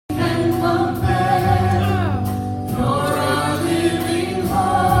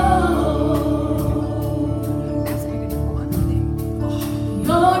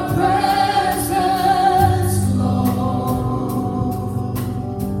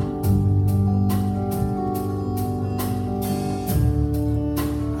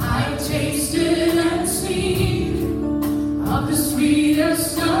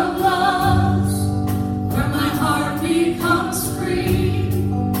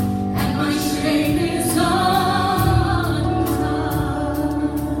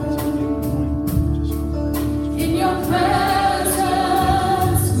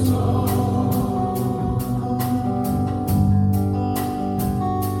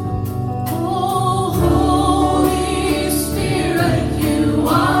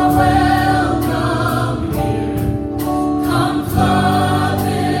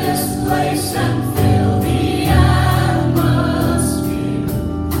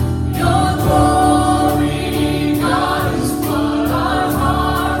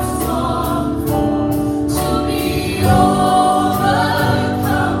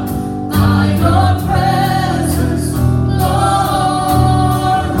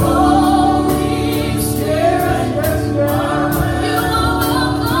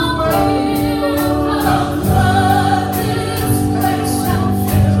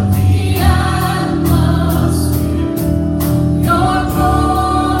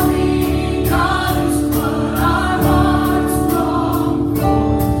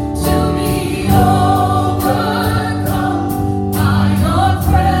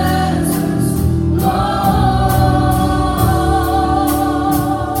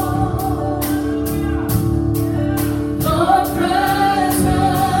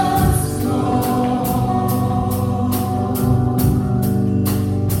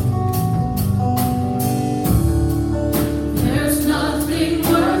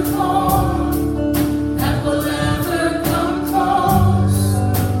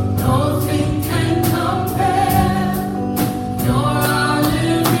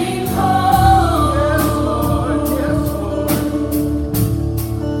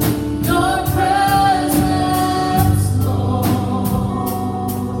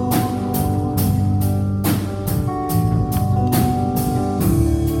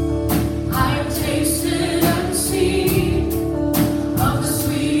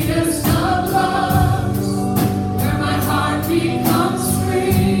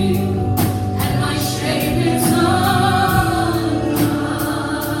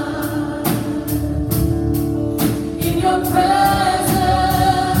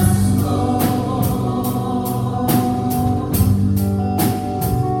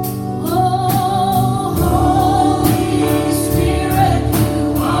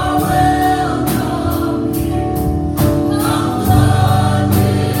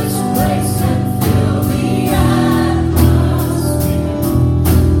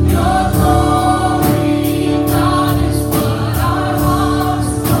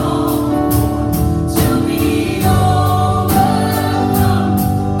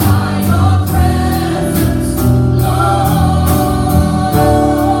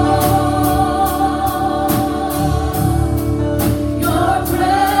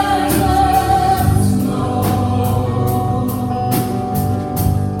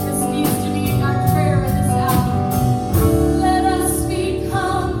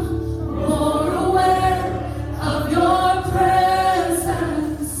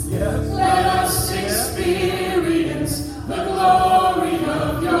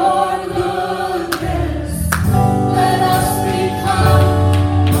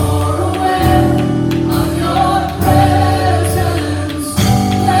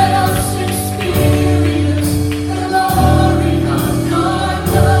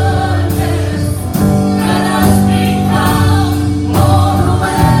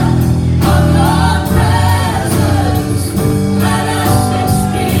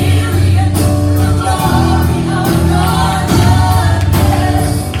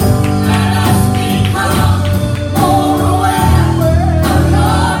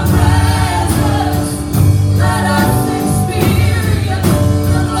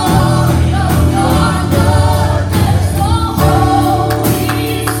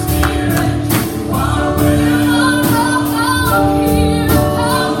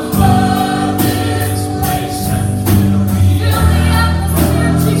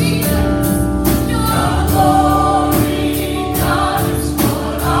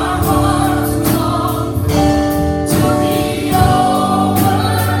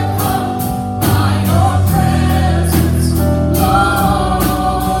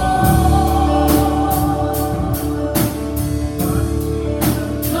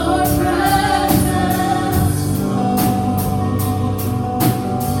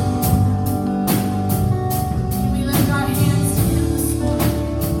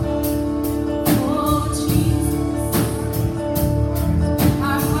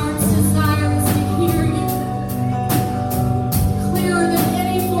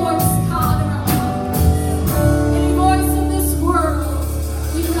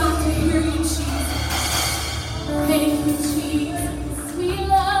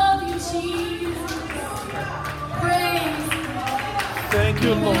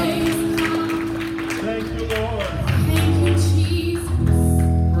you, Lord. Thank you, Lord. Thank you,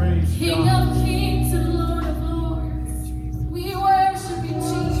 Jesus. Praise King God. of kings and Lord of lords. We worship you,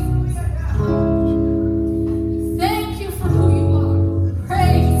 Jesus. Thank you for who you are.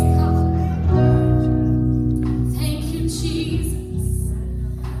 Praise God. Thank you, Jesus.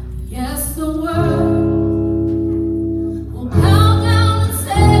 Yes, the world will bow down and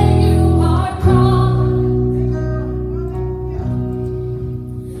say you are God.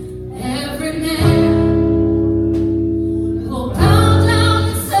 Every man will bow down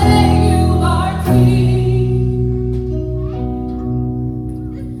and say you are King.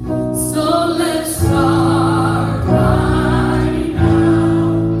 So let's start right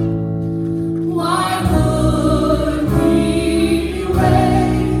now. Why would we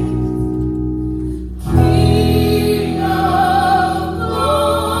wait? King of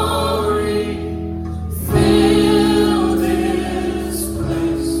glory, fill this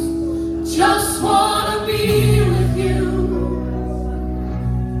place. Just wanna be with you.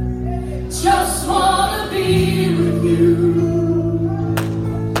 Just wanna be with you.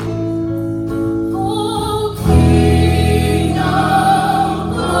 Oh, King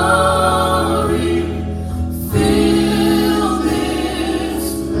of glory, fill this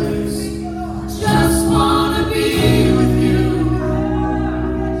place. Just wanna be with you.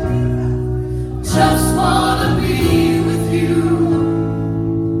 Just wanna be with you.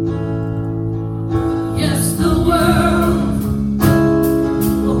 Yes, the world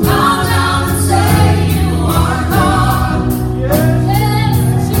will bow down and say you are God. Yes,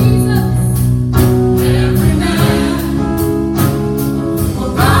 Jesus. Every man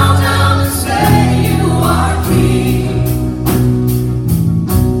will bow down and say you are King.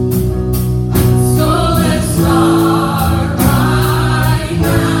 So let's start right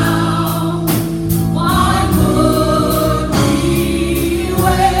now. Why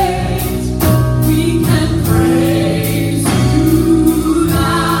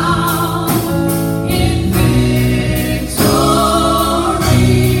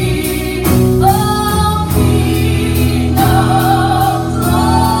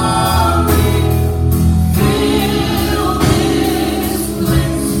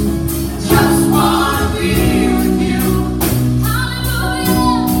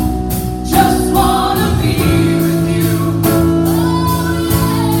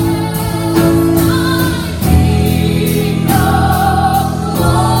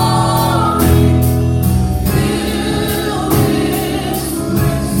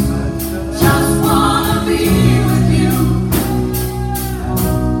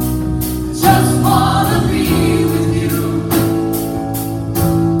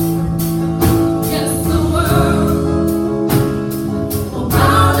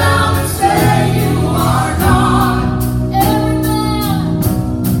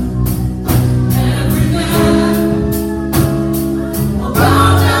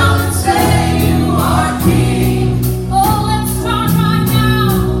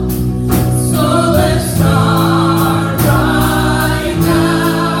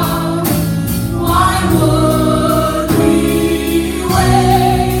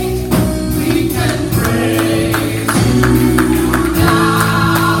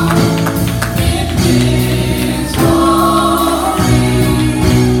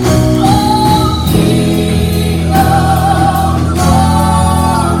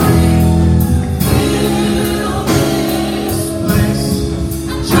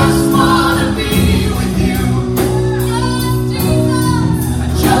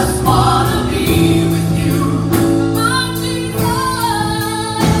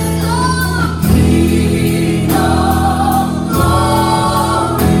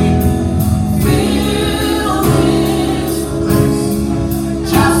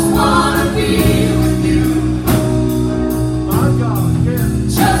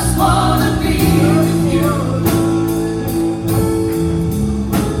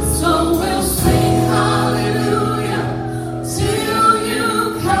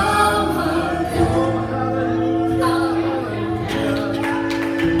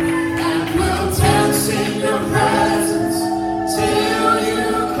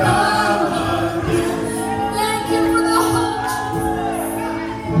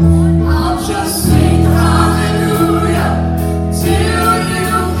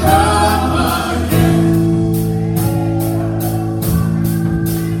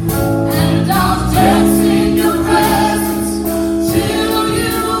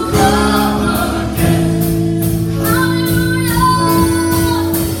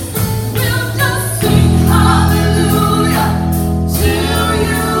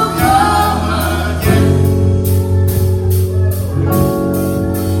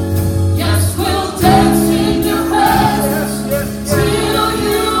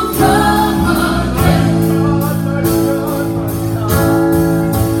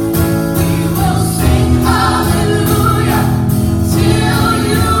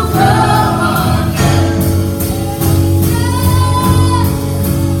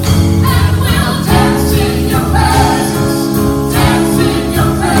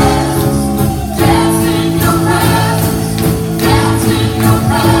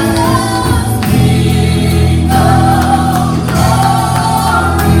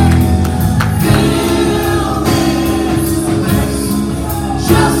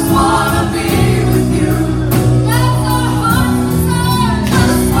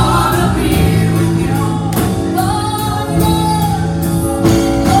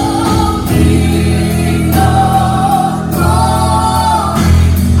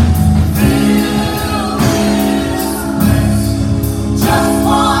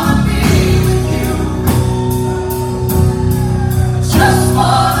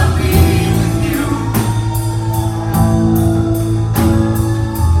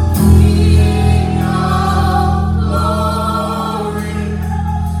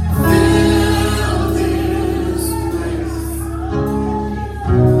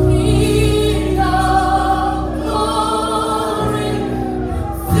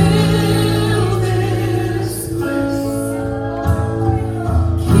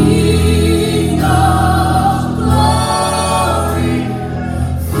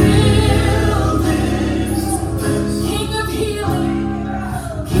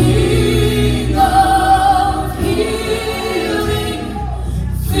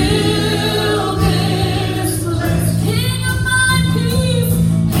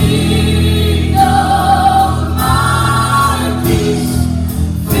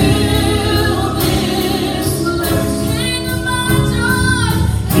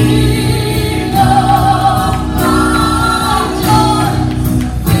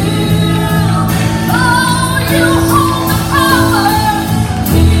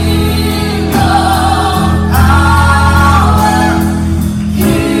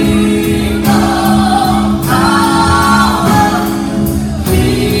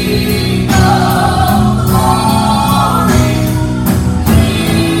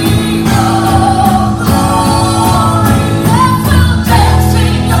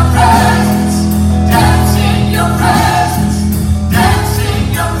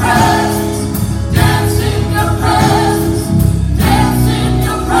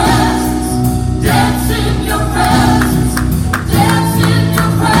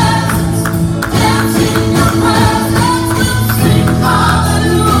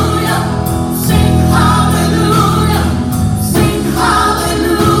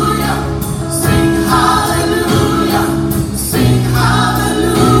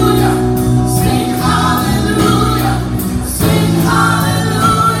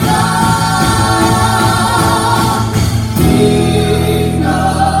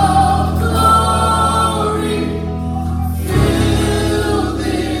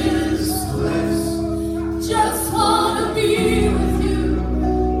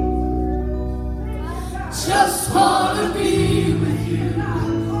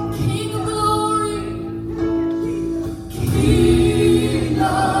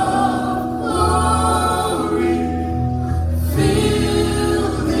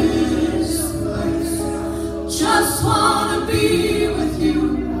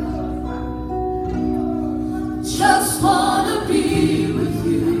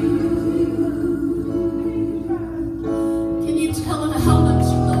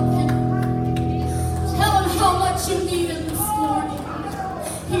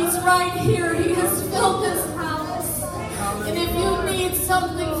right here. He has filled this house. And if you need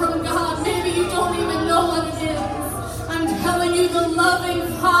something from God, maybe you don't even know what it is. I'm telling you, the loving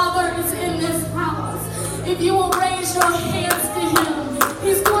Father is in this house. If you will raise your hands to Him,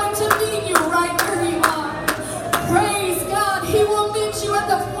 He's going to meet you right where you are. Praise God. He will meet you at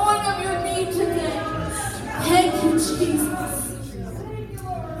the point of your need today. Thank you, Jesus.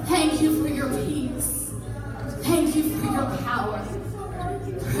 Thank you for your peace. Thank you for your power.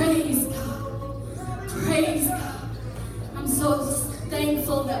 Praise God. Praise God. I'm so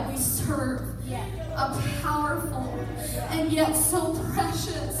thankful that we serve a powerful and yet so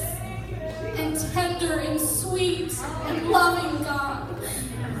precious and tender and sweet and loving God.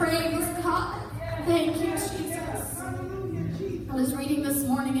 Praise God. Thank you, Jesus. I was reading this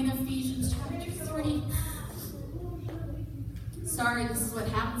morning in Ephesians chapter 3. Sorry, this is what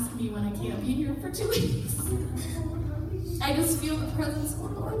happens to me when I can't be here for 2 weeks. I just feel the presence of the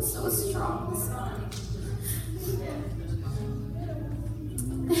Lord so strong.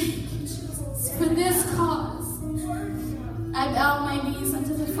 Thank you, Jesus. For this cause, I bow my knees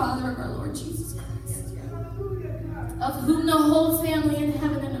unto the Father of our Lord Jesus Christ, of whom the whole family in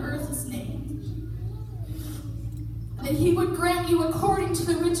heaven and earth is named, that He would grant you according to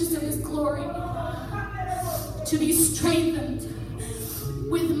the riches of His glory to be strengthened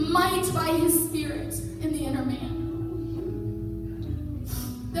with might by His Spirit in the inner man,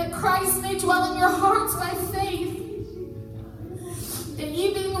 that Christ may dwell in your hearts by faith, that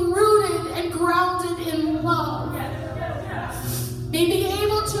ye being rooted and grounded in love may be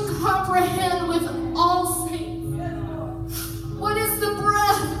able to comprehend with all saints what is the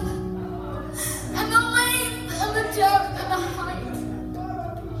breadth and the length and the depth and the height,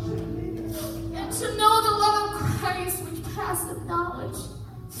 and to know the love of Christ which passeth knowledge,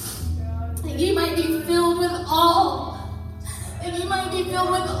 that ye might be filled with all, that ye might be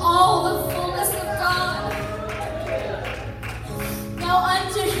filled with all the fullness of God. Now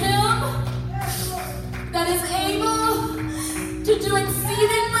unto Him that is able to do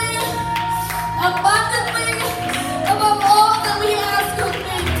exceedingly, abundantly, above all that we ask or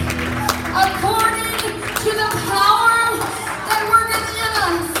think, according to the power that worketh in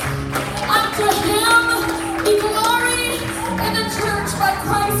us. Unto Him be glory in the church by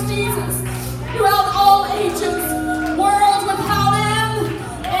Christ Jesus, throughout all ages, world without end.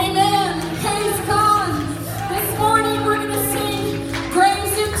 Amen. Praise God. This morning we're going to sing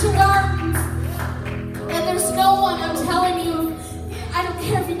Graves into Gardens. And there's no one, I'm telling you, I don't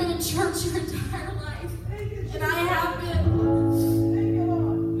care if you've been in church your entire life, and I have been.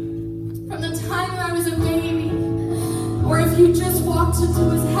 From the time that I was a baby, or if you just walked into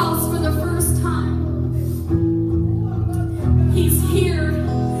His house for the first time, He's here,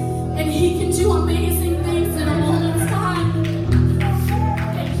 and He can do amazing things in a moment's time.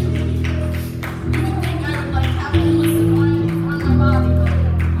 Thank you. You would think I would have endless on my body,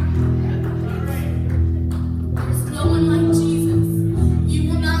 but there's no one like Jesus. You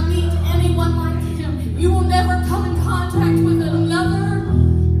will not meet anyone like Him. You will never come in contact with another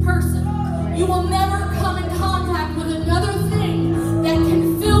person. You will never come in contact with another thing that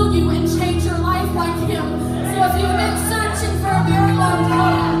can fill you and change your life like Him. So if you've been searching for a very long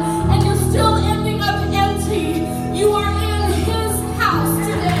time and you're still ending up empty, you are in His house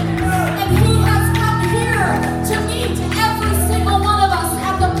today. And He has come here to meet every single one of us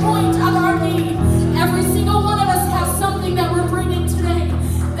at the point of our need. Every single one of us has something that we're bringing today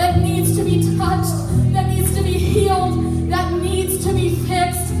that needs to be touched, that needs to be healed, that needs to be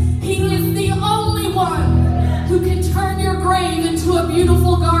fixed. He is the only one who can turn your grave into a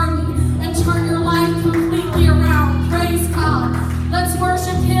beautiful garden and turn your life completely around. Praise God. Let's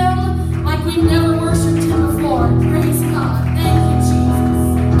worship Him like we've never worshiped Him before. Praise God. Thank you, Jesus.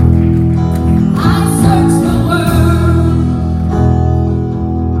 I searched the world,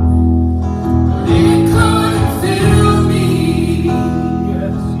 but it couldn't fill me.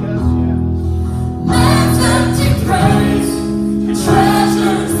 Yes, yes, yes. Man's empty praise,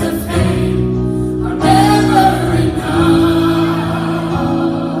 treasures of fame are never enough.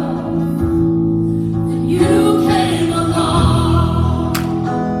 And you came along.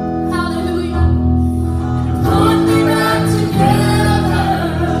 Hallelujah.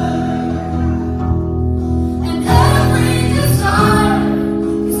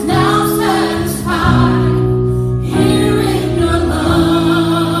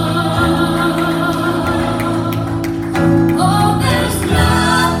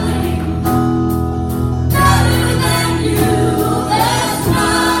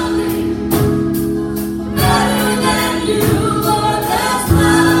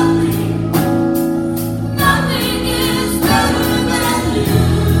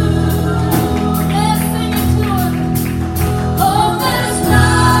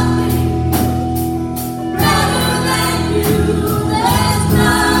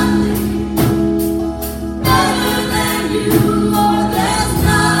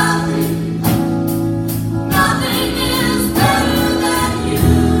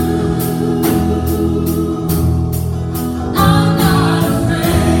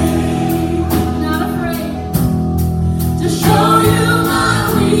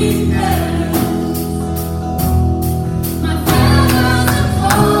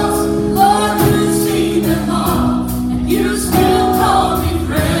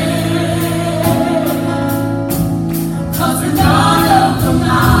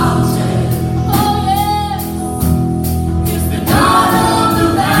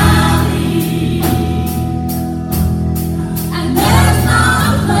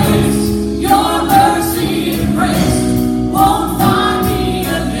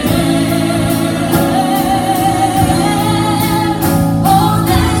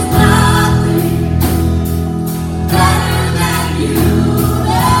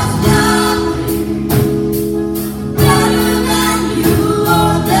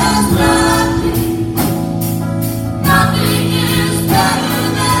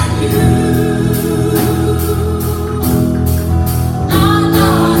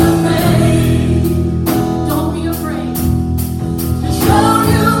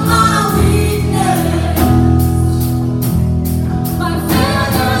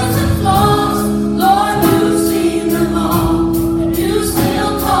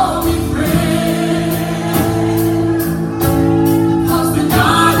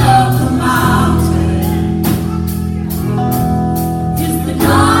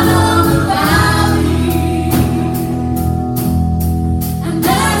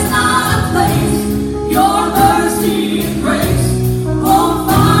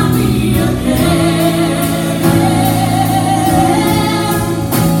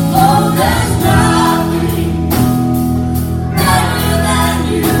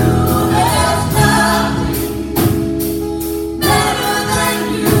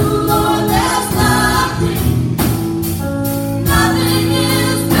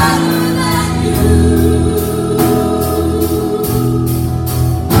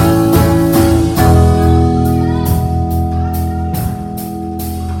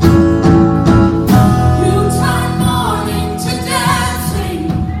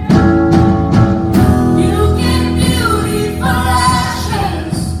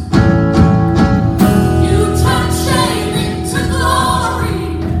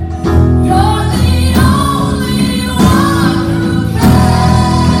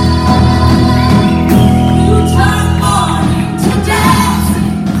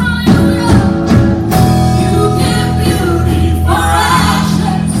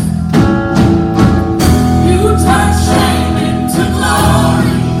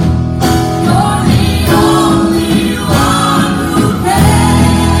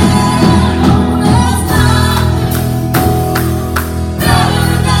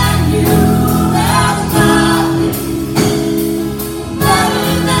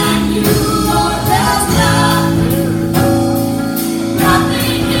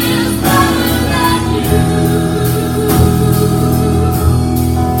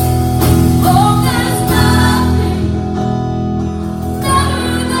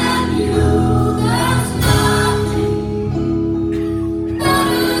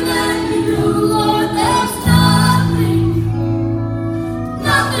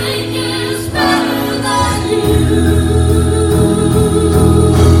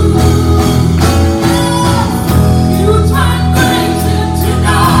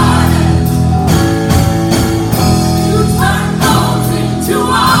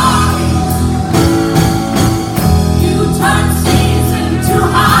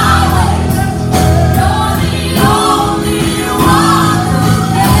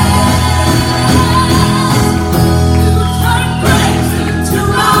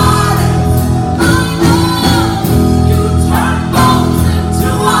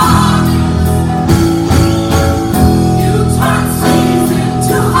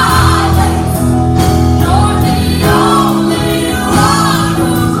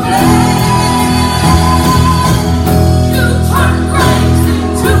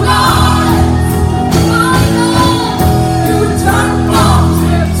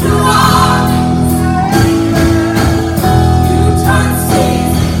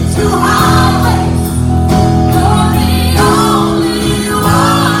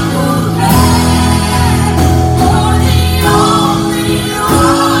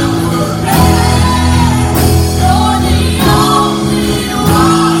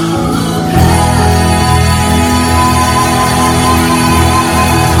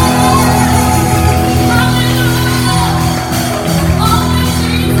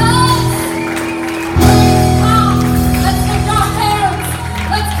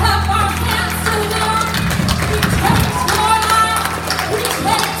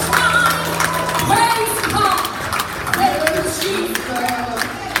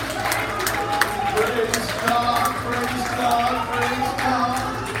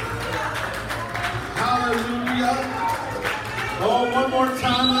 One more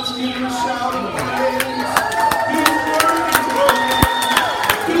time, let's give him a shout of praise. He's worthy today.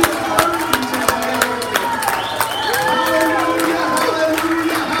 He's worthy today. Hallelujah,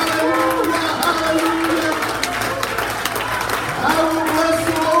 hallelujah, hallelujah, hallelujah. I will bless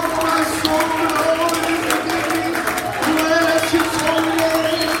the Lord for my soul, and all that is within me. Bless his holy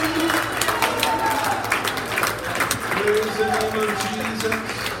name. Praise the name of Jesus.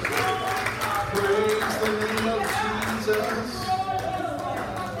 Praise the name of Jesus.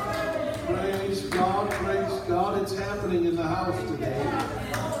 Praise God, praise God. It's happening in the house today.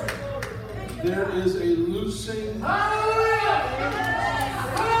 There is a loosing.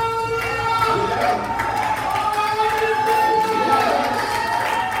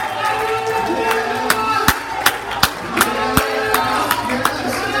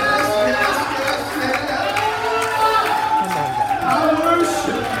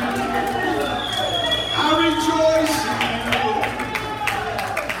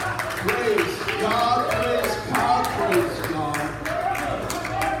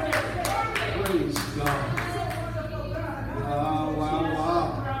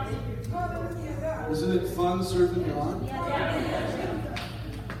 Serving God.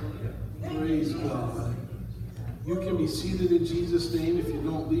 Praise God. You can be seated in Jesus' name if you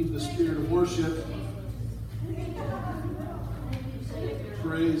don't leave the spirit of worship.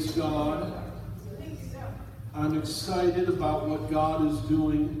 Praise God. I'm excited about what God is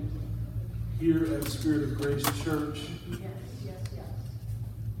doing here at Spirit of Grace Church.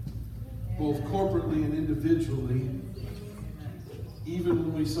 Both corporately and individually, even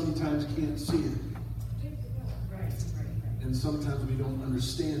when we sometimes can't see it. And sometimes we don't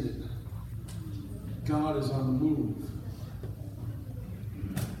understand it. God is on the move.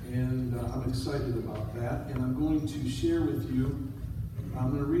 And I'm excited about that. And I'm going to share with you, I'm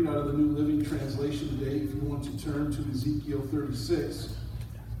going to read out of the New Living Translation today. If you want to turn to Ezekiel 36.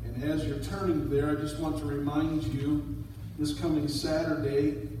 And as you're turning there, I just want to remind you, this coming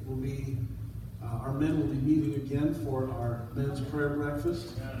Saturday will be, our men will be meeting again for our men's prayer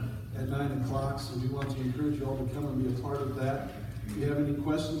breakfast at 9 o'clock, so we want to encourage you all to come and be a part of that. If you have any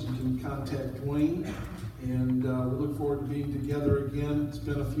questions, you can contact Dwayne, and we look forward to being together again. It's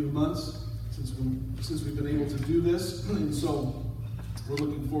been a few months since we've been able to do this, and so we're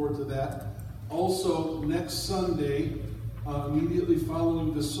looking forward to that. Also, next Sunday, immediately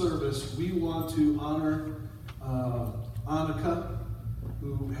following the service, we want to honor Annika,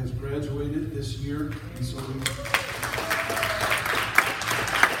 who has graduated this year, and so we're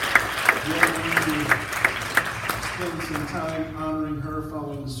going to spend some time honoring her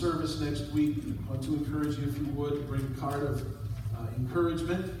following the service next week. I want to encourage you, if you would, to bring a card of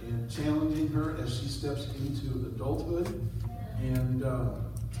encouragement and challenging her as she steps into adulthood, and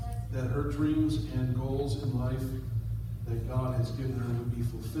that her dreams and goals in life that God has given her would be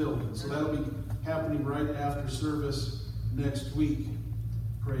fulfilled. And so that'll be happening right after service next week.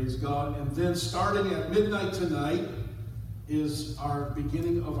 Praise God. And then starting at midnight tonight is our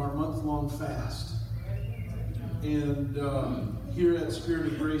beginning of our month-long fast. And here at Spirit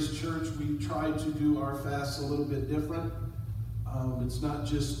of Grace Church, we try to do our fasts a little bit different. It's not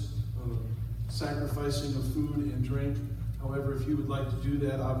just sacrificing of food and drink. However, if you would like to do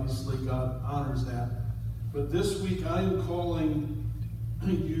that, obviously God honors that. But this week I am calling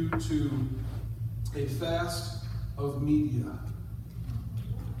you to a fast of media.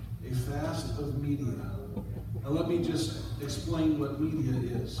 A fast of media. Now let me just explain what media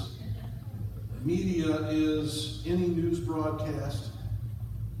is. Media is any news broadcast.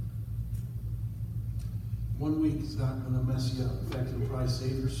 1 week is not going to mess you up. In fact, it'll probably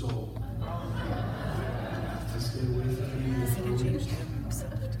save your soul. Just stay away from media for a week.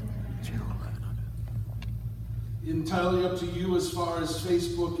 Entirely up to you as far as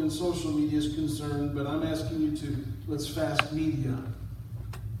Facebook and social media is concerned, but I'm asking you to, let's fast media.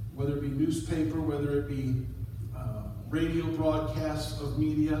 Whether it be newspaper, whether it be radio broadcasts of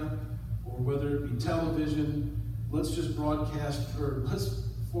media, or whether it be television, let's just broadcast, or let's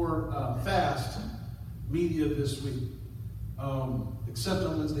fast media this week, except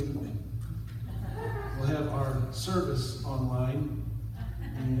on Wednesday evening. We'll have our service online,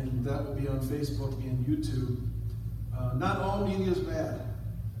 and that will be on Facebook and YouTube. Not all media is bad.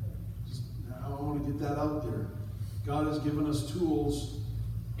 I want to get that out there. God has given us tools.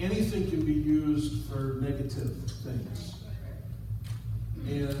 Anything can be used for negative things.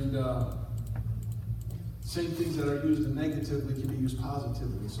 And same things that are used negatively can be used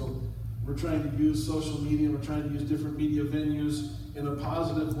positively. So we're trying to use social media, we're trying to use different media venues in a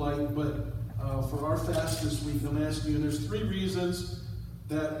positive light. But for our fast this week, I'm asking you, there's 3 reasons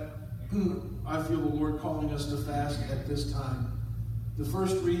that I feel the Lord calling us to fast at this time. The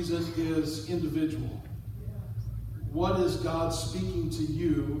first reason is individual. What is God speaking to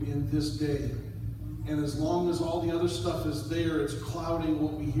you in this day? And as long as all the other stuff is there, it's clouding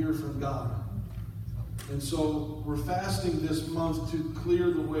what we hear from God. And so we're fasting this month to clear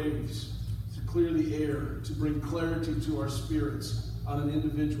the waves, to clear the air, to bring clarity to our spirits on an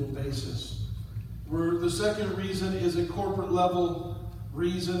individual basis. The second reason is a corporate level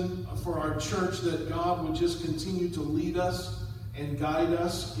reason for our church, that God would just continue to lead us and guide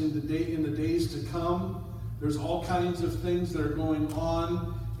us in the days to come. There's all kinds of things that are going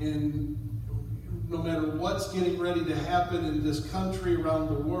on, and no matter what's getting ready to happen in this country, around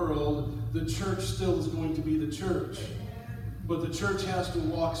the world, the church still is going to be the church. But the church has to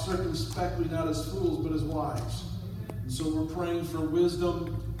walk circumspectly, not as fools, but as wise. And so we're praying for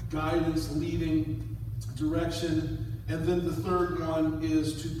wisdom, guidance, leading, direction. And then the third one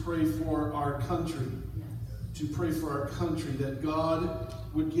is to pray for our country. To pray for our country, that God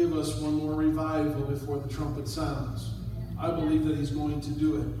would give us one more revival before the trumpet sounds. I believe that He's going to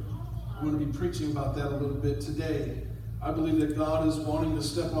do it. I'm going to be preaching about that a little bit today. I believe that God is wanting to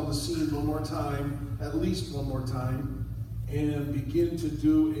step on the scene one more time, at least one more time, and begin to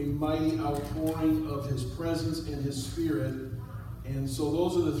do a mighty outpouring of His presence and His Spirit. And so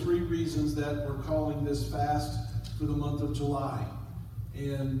those are the three reasons that we're calling this fast for the month of July.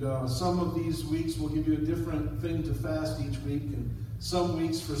 And some of these weeks will give you a different thing to fast each week. And some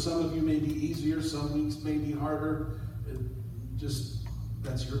weeks for some of you may be easier, some weeks may be harder.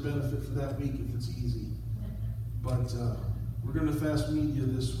 That's your benefit for that week if it's easy. But we're going to fast media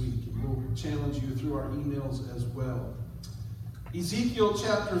this week, and we'll challenge you through our emails as well. Ezekiel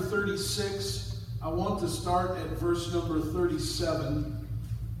chapter 36, I want to start at verse number 37.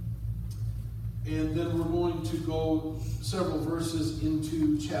 And then we're going to go several verses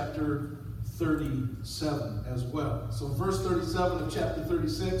into chapter 37 as well. So verse 37 of chapter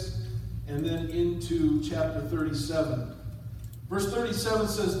 36, and then into chapter 37. Verse 37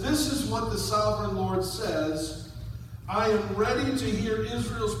 says, "This is what the sovereign Lord says, I am ready to hear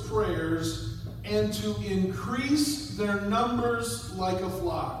Israel's prayers and to increase their numbers like a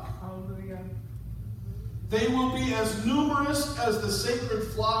flock. Hallelujah. They will be as numerous as the sacred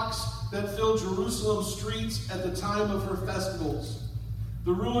flocks that fill Jerusalem's streets at the time of her festivals.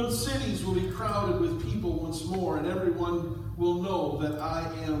 The ruined cities will be crowded with people once more, and everyone will know that I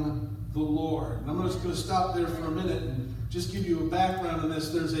am the Lord." And I'm just going to stop there for a minute and just give you a background on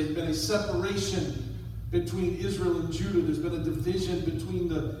this. There's been a separation between Israel and Judah. There's been a division between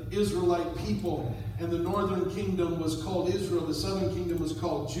the Israelite people, and the northern kingdom was called Israel. The southern kingdom was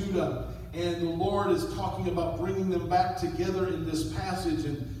called Judah. And the Lord is talking about bringing them back together in this passage,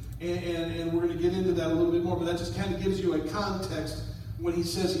 and we're going to get into that a little bit more, but that just kind of gives you a context when He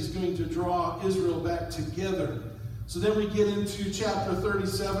says He's going to draw Israel back together. So then we get into chapter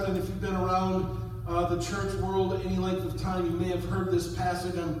 37, and if you've been around the church world any length of time, you may have heard this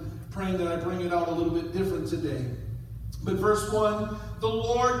passage. I'm praying that I bring it out a little bit different today. But verse 1, "The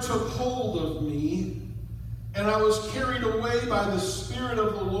Lord took hold of me, and I was carried away by the Spirit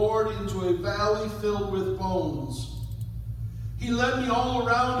of the Lord into a valley filled with bones. He led me all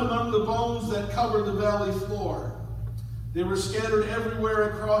around among the bones that covered the valley floor. They were scattered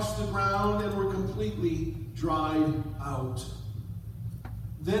everywhere across the ground and were completely dried out.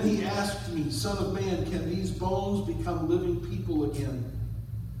 Then He asked me, 'Son of man, can these bones become living people again?'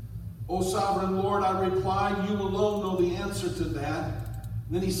 O sovereign Lord," I replied, "you alone know the answer to that."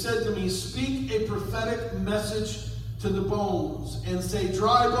 And then He said to me, "Speak a prophetic message to the bones and say,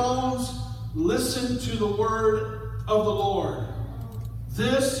 'Dry bones, listen to the word of the Lord.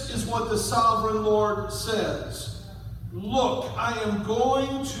 This is what the sovereign Lord says. Look, I am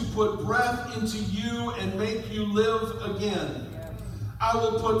going to put breath into you and make you live again. I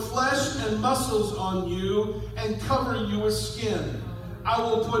will put flesh and muscles on you and cover you with skin. I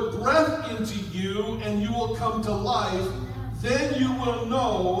will put breath into you and you will come to life. Then you will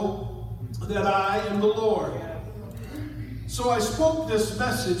know that I am the Lord.' So I spoke this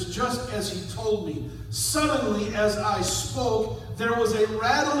message just as He told me. Suddenly, as I spoke, there was a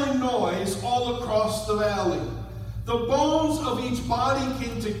rattling noise all across the valley. The bones of each body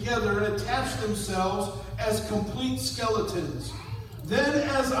came together and attached themselves as complete skeletons. Then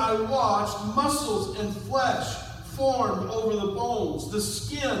as I watched, muscles and flesh formed over the bones. The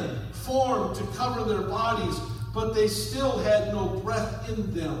skin formed to cover their bodies, but they still had no breath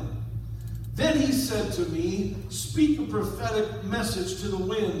in them. Then He said to me, 'Speak a prophetic message to the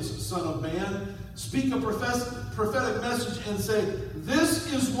winds, Son of man. Speak a prophetic message and say,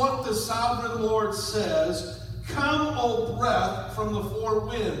 this is what the sovereign Lord says. Come, O breath from the four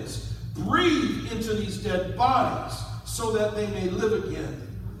winds. Breathe into these dead bodies so that they may live again.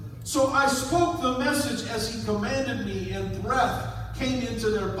 So I spoke the message as he commanded me, and breath came into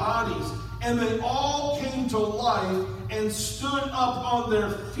their bodies, and they all came to life and stood up on their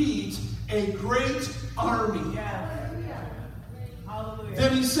feet, a great army.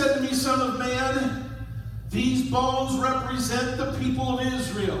 Then he said to me, Son of man, these bones represent the people of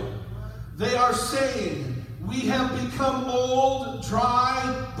Israel. They are saying, we have become old,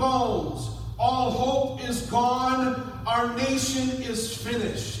 dry bones. All hope is gone. Our nation is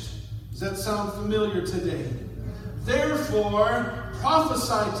finished. Does that sound familiar today? Therefore,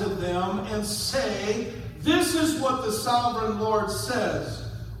 prophesy to them and say, this is what the sovereign Lord says.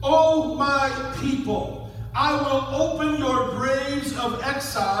 O my people, I will open your graves of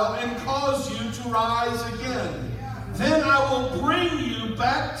exile and cause you to rise again. Then I will bring you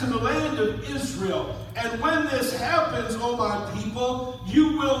back to the land of Israel. And when this happens, O my people,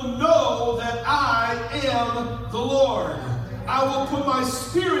 you will know that I am the Lord. I will put my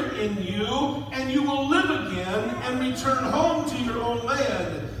spirit in you, and you will live again and return home to your own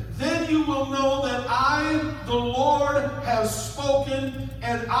land. Then you will know that I, the Lord, have spoken,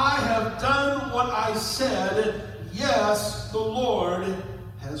 and I have done what I said. Yes, the Lord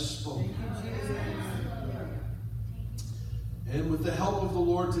has spoken. And with the help of the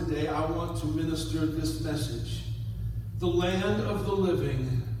Lord today, I want to minister this message. The land of the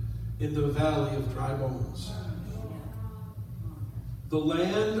living in the valley of dry bones. The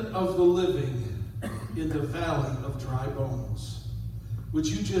land of the living in the valley of dry bones. Would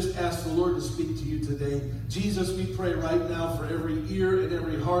you just ask the Lord to speak to you today? Jesus, we pray right now for every ear and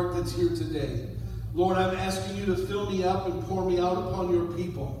every heart that's here today. Lord, I'm asking you to fill me up and pour me out upon your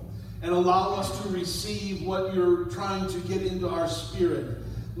people and allow us to receive what you're trying to get into our spirit.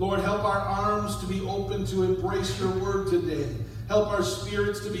 Lord, help our arms to be open to embrace your word today. Help our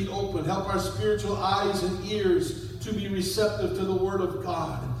spirits to be open. Help our spiritual eyes and ears to be receptive to the word of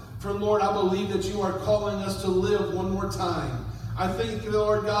God. For Lord, I believe that you are calling us to live one more time. I thank you,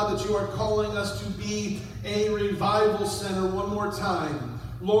 Lord God, that you are calling us to be a revival center one more time.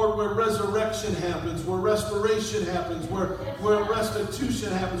 Lord, where resurrection happens, where restoration happens, where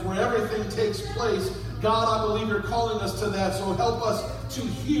restitution happens, where everything takes place. God, I believe you're calling us to that. So help us to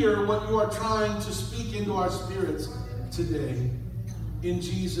hear what you are trying to speak into our spirits today. In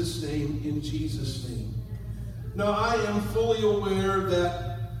Jesus' name, in Jesus' name. Now, I am fully aware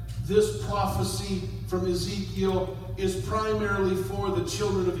that this prophecy from Ezekiel is primarily for the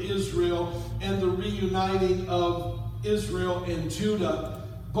children of Israel and the reuniting of Israel and Judah.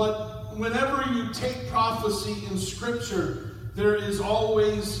 But whenever you take prophecy in Scripture, there is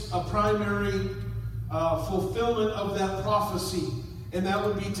always a primary fulfillment of that prophecy, and that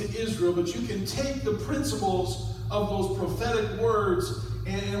would be to Israel. But you can take the principles of those prophetic words,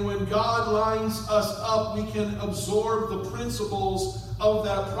 and when God lines us up, we can absorb the principles of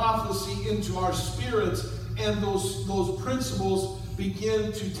that prophecy into our spirits, and those principles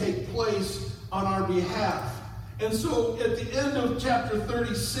begin to take place on our behalf. And so at the end of chapter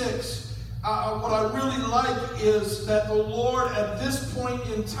 36, what I really like is that the Lord at this point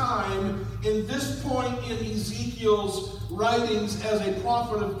in time, in this point in Ezekiel's writings as a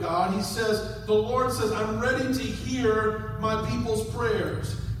prophet of God, the Lord says, I'm ready to hear my people's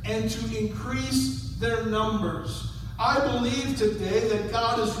prayers and to increase their numbers. I believe today that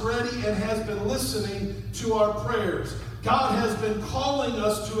God is ready and has been listening to our prayers. God has been calling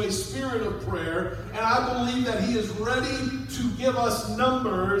us to a spirit of prayer, and I believe that he is ready to give us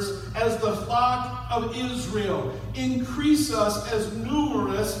numbers as the flock of Israel. Increase us as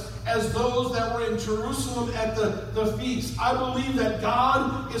numerous as those that were in Jerusalem at the feast. I believe that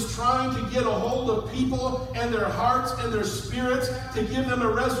God is trying to get a hold of people and their hearts and their spirits to give them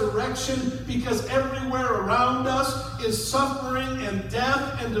a resurrection, because everywhere around us is suffering and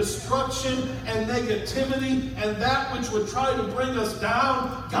death and destruction and negativity, and that which would try to bring us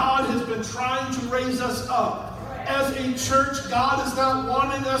down, God has been trying to raise us up. As a church, God is not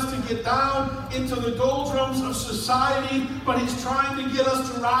wanting us to get down into the doldrums of society, but he's trying to get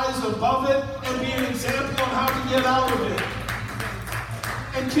us to rise above it and be an example of how to get out of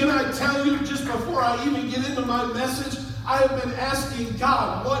it. And can I tell you, just before I even get into my message, I have been asking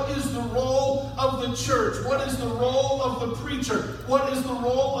God, what is the role of the church? What is the role of the preacher? What is the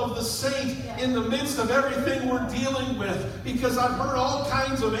role of the saint in the midst of everything we're dealing with? Because I've heard all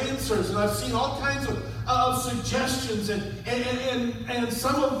kinds of answers, and I've seen all kinds of of suggestions, and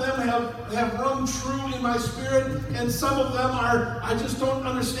some of them have rung true in my spirit, and some of them are, I just don't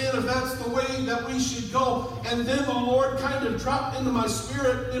understand if that's the way that we should go. And then the Lord kind of dropped into my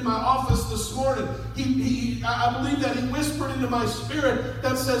spirit in my office this morning. I believe that He whispered into my spirit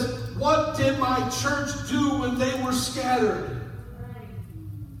that says, what did my church do when they were scattered?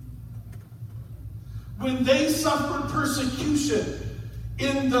 When they suffered persecution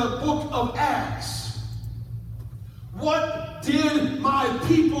in the book of Acts, what did my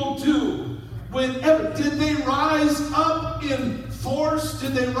people do? Did they rise up in force?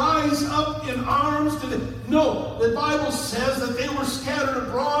 Did they rise up in arms? No, the Bible says that they were scattered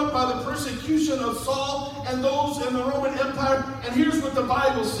abroad by the persecution of Saul and those in the Roman Empire. And here's what the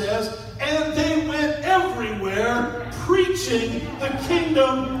Bible says, and they went everywhere preaching the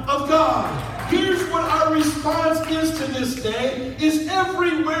kingdom of God. Here's what our response is to this day, is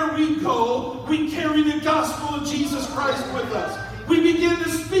everywhere we go, we carry the gospel of Jesus Christ with us. We begin to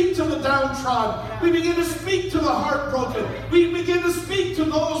speak to the downtrodden. We begin to speak to the heartbroken. We begin to speak to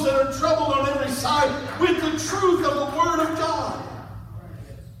those that are troubled on every side with the truth of the Word of God.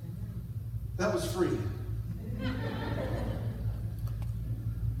 That was free.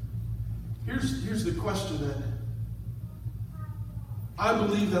 Here's the question then. I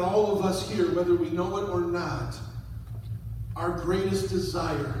believe that all of us here, whether we know it or not, our greatest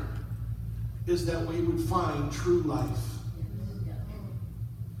desire is that we would find true life.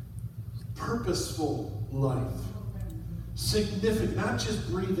 Purposeful life. Significant, not just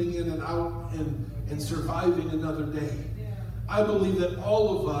breathing in and out and surviving another day. I believe that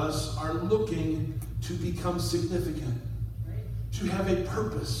all of us are looking to become significant, to have a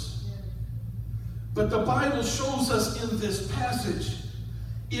purpose. But the Bible shows us in this passage,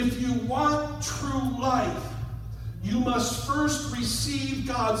 if you want true life, you must first receive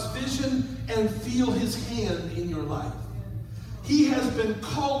God's vision and feel His hand in your life. He has been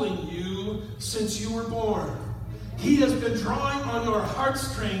calling you since you were born. He has been drawing on your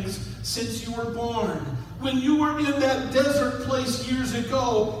heartstrings since you were born. When you were in that desert place years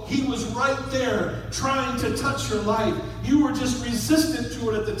ago, He was right there trying to touch your life. You were just resistant to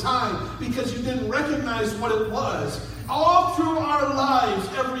it at the time because you didn't recognize what it was. All through our lives,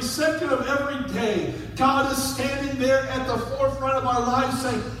 every second of every day, God is standing there at the forefront of our lives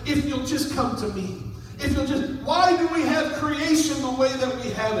saying, if you'll just come to me. Why do we have creation the way that we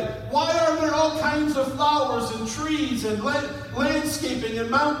have it? Why are there all kinds of flowers and trees and landscaping and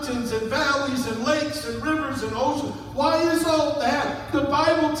mountains and valleys and lakes and rivers and oceans? Why is all that? The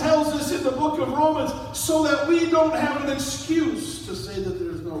Bible tells us in the book of Romans so that we don't have an excuse to say that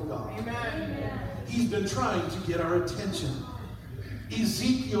there's no God. Amen. He's been trying to get our attention.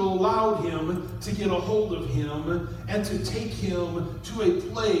 Ezekiel allowed Him to get a hold of him and to take him to a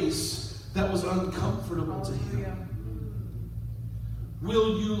place that was uncomfortable to him.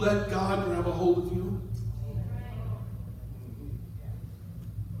 Will you let God grab a hold of you?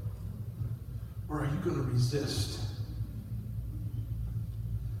 Or are you going to resist?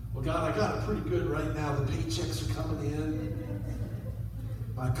 Well, God, I got it pretty good right now. The paychecks are coming in.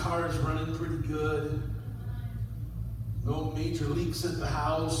 My car's running pretty good. No major leaks at the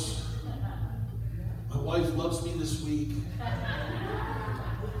house. My wife loves me this week.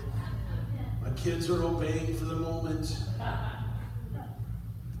 My kids are obeying for the moment.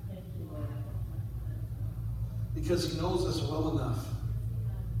 Because He knows us well enough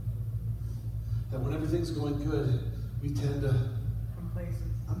that when everything's going good, we tend to,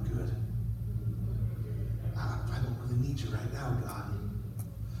 I'm good. I don't really need you right now, God.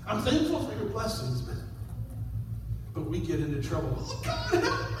 I'm thankful for your blessings, but we get into trouble. Oh, God,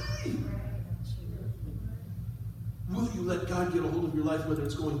 help me! Will you let God get a hold of your life, whether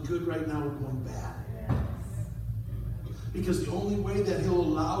it's going good right now or going bad? Because the only way that He'll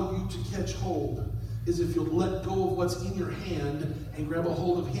allow you to catch hold is if you'll let go of what's in your hand and grab a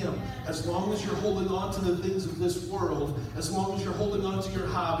hold of Him. As long as you're holding on to the things of this world, as long as you're holding on to your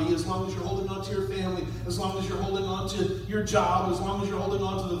hobby, as long as you're holding on to your family, as long as you're holding on to your job, as long as you're holding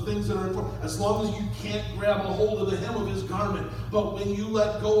on to the things that are important, as long as you can't grab a hold of the hem of His garment. But when you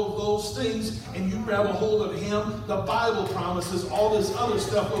let go of those things and you grab a hold of Him, the Bible promises all this other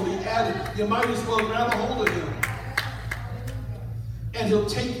stuff will be added. You might as well grab a hold of Him. And He'll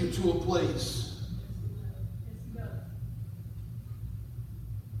take you to a place.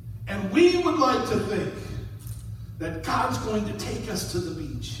 And we would like to think that God's going to take us to the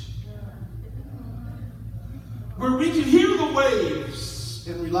beach, where we can hear the waves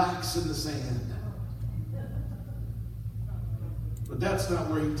and relax in the sand. But that's not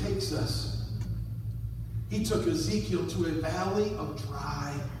where He takes us. He took Ezekiel to a valley of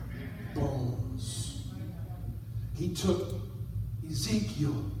dry bones. he took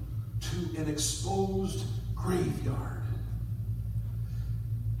Ezekiel to an exposed graveyard.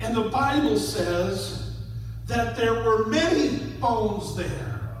 And the Bible says that there were many bones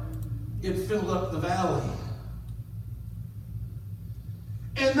there. It filled up the valley.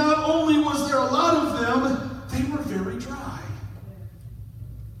 And not only was there a lot of them, they were very dry.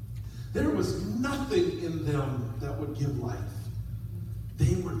 There was nothing in them that would give life.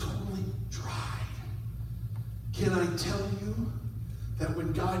 They were totally dry. Can I tell you that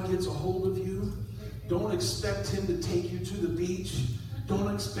when God gets a hold of you, don't expect him to take you to the beach.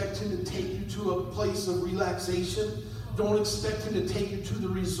 Don't expect him to take you to a place of relaxation. Don't expect him to take you to the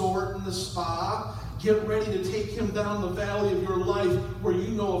resort and the spa. Get ready to take him down the valley of your life where you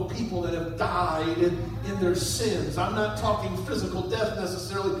know of people that have died in their sins. I'm not talking physical death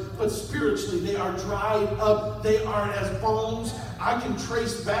necessarily, but spiritually they are dried up. They are as bones. I can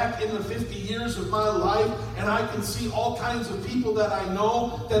trace back in the 50 years of my life, and I can see all kinds of people that I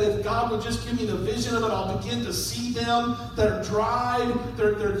know that if God would just give me the vision of it, I'll begin to see them that are dried.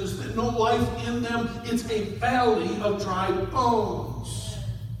 There's just no life in them. It's a valley of dried bones.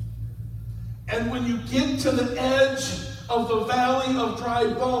 And when you get to the edge of the valley of dry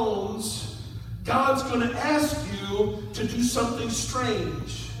bones, God's going to ask you to do something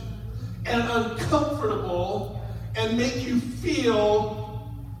strange and uncomfortable and make you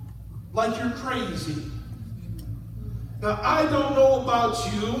feel like you're crazy. Now, I don't know about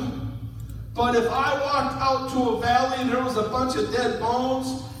you, but if I walked out to a valley and there was a bunch of dead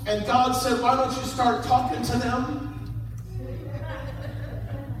bones and God said, why don't you start talking to them?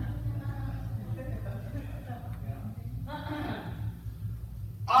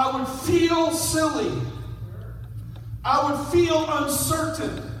 I would feel silly. I would feel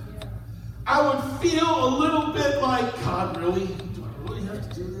uncertain. I would feel a little bit like, God, really? Do I really have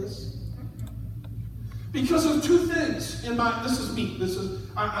to do this? Because of two things in my, this is me.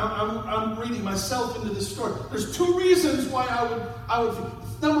 I'm reading myself into this story. There's two reasons why I would.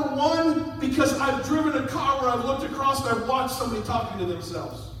 Number one, because I've driven a car where I've looked across and I've watched somebody talking to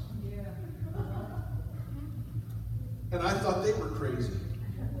themselves. And I thought they were crazy.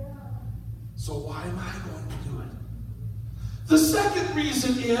 So why am I going to do it? The second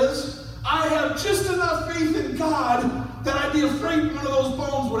reason is I have just enough faith in God that I'd be afraid one of those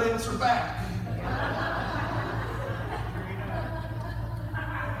bones would answer back.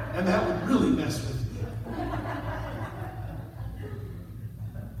 And that would really mess with me.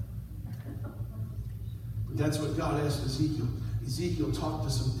 But that's what God asked Ezekiel. Ezekiel talked to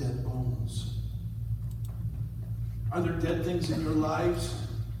some dead bones. Are there dead things in your lives?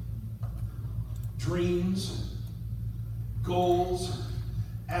 Dreams, goals,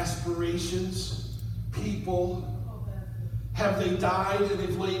 aspirations, people. Have they died and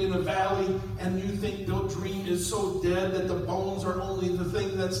they've laid in a valley and you think the dream is so dead that the bones are only the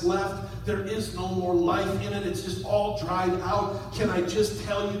thing that's left? There is no more life in it. It's just all dried out. Can I just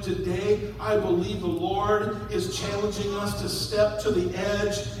tell you today, I believe the Lord is challenging us to step to the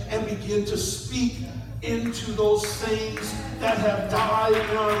edge and begin to speak into those things that have died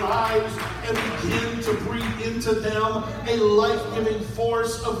in our lives and begin to breathe into them a life-giving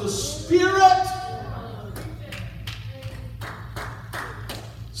force of the Spirit.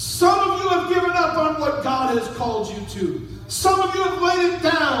 Some of you have given up on what God has called you to. Some of you have laid it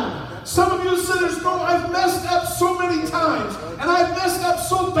down. Some of you have said, I've messed up so many times, and I've messed up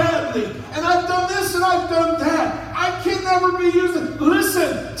so badly, and I've done this and I've done that. I can never be used.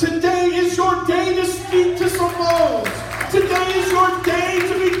 Listen, today is your day to speak to some bones. Today is your day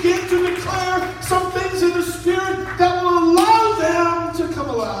to begin to declare some things in the Spirit that will allow them to come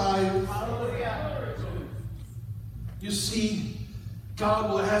alive. You see,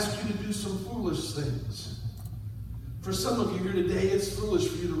 God will ask you to do some foolish things. For some of you here today, it's foolish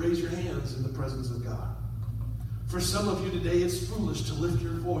for you to raise your hands in the presence of God. For some of you today, it's foolish to lift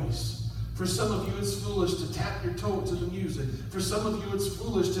your voice. For some of you, it's foolish to tap your toe to the music. For some of you, it's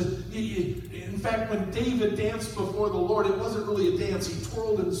foolish to... In fact, when David danced before the Lord, it wasn't really a dance. He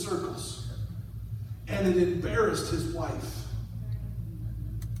twirled in circles. And it embarrassed his wife.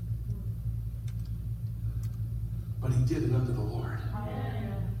 But he did it unto the Lord.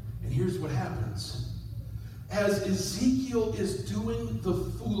 And here's what happens. As Ezekiel is doing the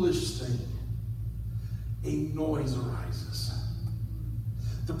foolish thing, a noise arises.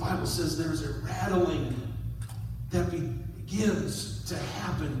 The Bible says there's a rattling that begins to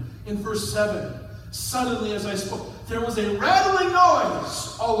happen. In verse 7, suddenly as I spoke, there was a rattling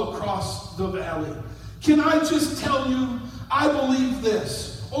noise all across the valley. Can I just tell you, I believe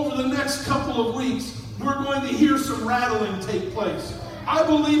this. Over the next couple of weeks, we're going to hear some rattling take place. I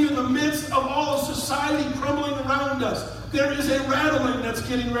believe in the midst of all of society crumbling around us, there is a rattling that's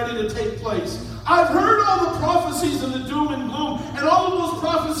getting ready to take place. I've heard all the prophecies of the doom and gloom, and all of those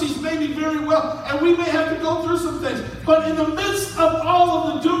prophecies may be very well, and we may have to go through some things. But in the midst of all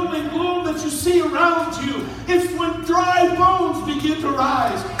of the doom and gloom that you see around you, it's when dry bones begin to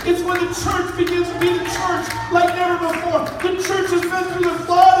rise. It's when the church begins to be the church like never before. The church has been through the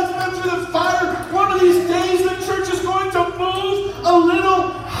flood, it's been through the fire. One of these days, the church is going to move a little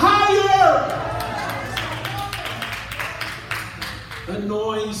higher. A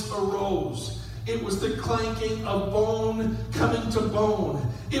noise arose. It was the clanking of bone coming to bone.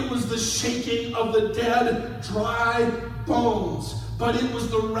 It was the shaking of the dead, dry bones. But it was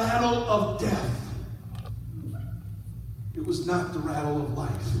the rattle of death. It was not the rattle of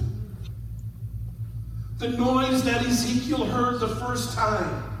life. The noise that Ezekiel heard the first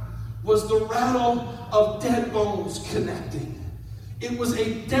time was the rattle of dead bones connecting. It was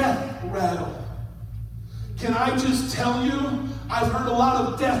a death rattle. Can I just tell you, I've heard a lot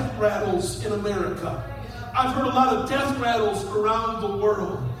of death rattles in America. I've heard a lot of death rattles around the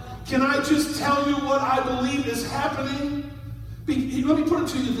world. Can I just tell you what I believe is happening? Let me put it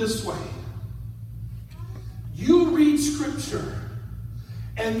to you this way. You read Scripture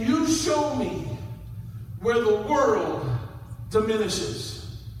and you show me where the world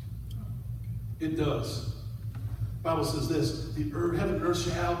diminishes. It does. The Bible says this, the heaven and earth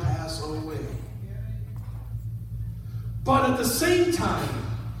shall pass away. But at the same time,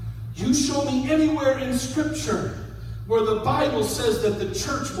 you show me anywhere in Scripture where the Bible says that the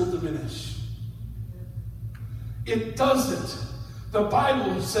church will diminish. It doesn't. The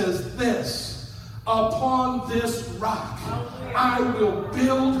Bible says this, upon this rock I will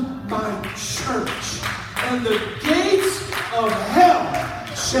build my church, and the gates of hell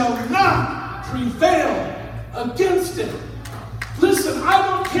shall not prevail against it. Listen, I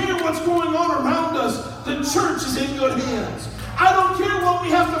don't care what's going on around us. The church is in good hands. I don't care what we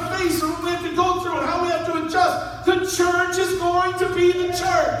have to face or what we have to go through and how we have to adjust. The church is going to be the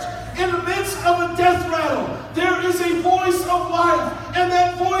church. In the midst of a death rattle, there is a voice of life. And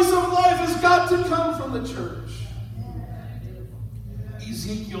that voice of life has got to come from the church.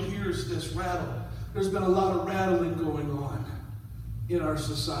 Ezekiel hears this rattle. There's been a lot of rattling going on in our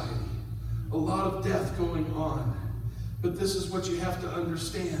society. A lot of death going on. But this is what you have to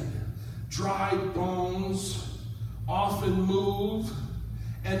understand. Dry bones often move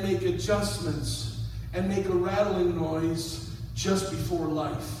and make adjustments and make a rattling noise just before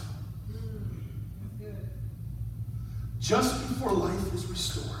life. Just before life is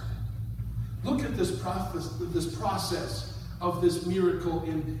restored. Look at this process of this miracle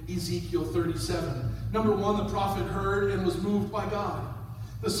in Ezekiel 37. Number one, the prophet heard and was moved by God.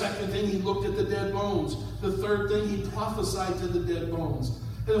 The second thing, he looked at the dead bones. The third thing, he prophesied to the dead bones.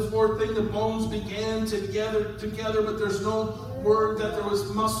 And the fourth thing, the bones began to gather together, but there's no word that there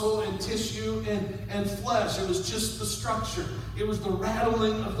was muscle and tissue and flesh. It was just the structure. It was the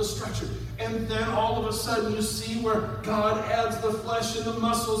rattling of the structure. And then all of a sudden you see where God adds the flesh and the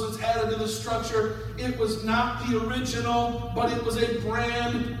muscles. It's added to the structure. It was not the original, but it was a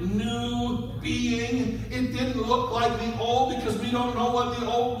brand new being. It didn't look like the old because we don't know what the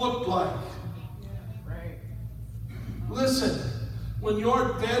old looked like. Right. Listen. When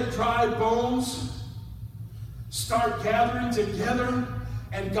your dead, dry bones start gathering together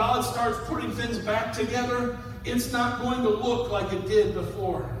and God starts putting things back together, it's not going to look like it did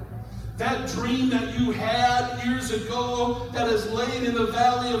before. That dream that you had years ago that is laid in the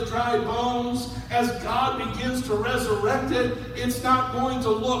valley of dry bones, as God begins to resurrect it, it's not going to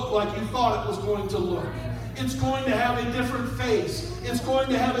look like you thought it was going to look. It's going to have a different face. It's going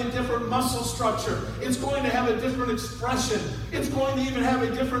to have a different muscle structure. It's going to have a different expression. It's going to even have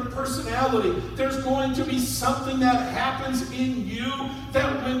a different personality. There's going to be something that happens in you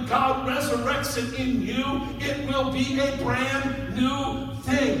that when God resurrects it in you, it will be a brand new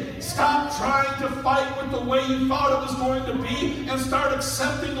thing. Stop trying to fight with the way you thought it was going to be and start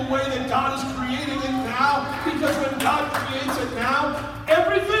accepting the way that God is creating it now, because when God creates it now,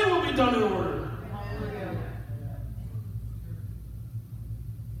 everything will be done in order.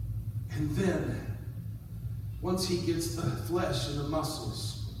 And then, once he gets the flesh and the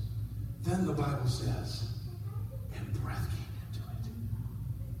muscles, then the Bible says, and breath came into it.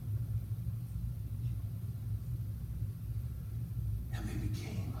 And they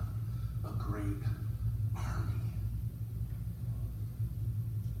became a great army.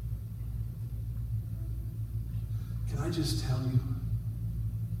 Can I just tell you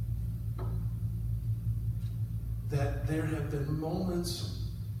that there have been moments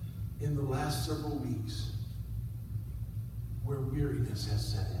in the last several weeks where weariness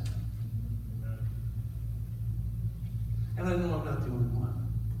has set in. And I know I'm not the only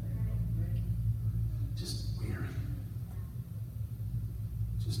one. Just weary.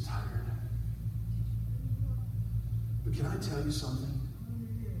 Just tired. But can I tell you something?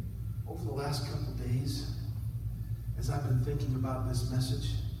 Over the last couple days, as I've been thinking about this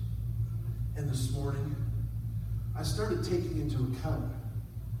message, and this morning, I started taking into account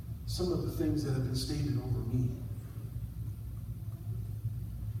some of the things that have been stated over me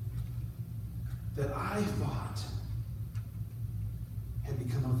that I thought had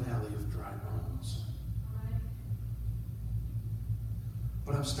become a valley of dry bones.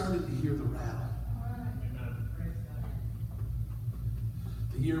 But I'm starting to hear the rattle.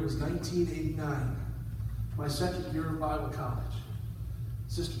 The year was 1989, my second year of Bible college.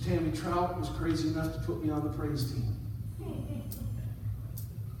 Sister Tammy Trout was crazy enough to put me on the praise team.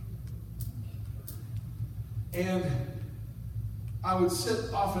 And I would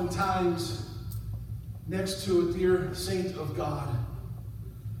sit oftentimes next to a dear saint of God,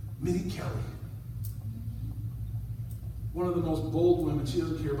 Minnie Kelly. One of the most bold women. She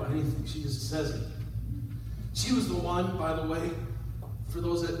doesn't care about anything. She just says it. She was the one, by the way, for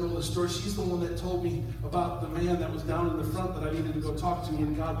those that know the story, she's the one that told me about the man that was down in the front that I needed to go talk to,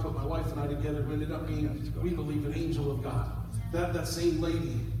 and God put my wife and I together, who ended up being, we believe, an angel of God. That same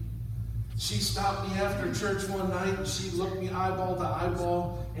lady. She stopped me after church one night, and she looked me eyeball to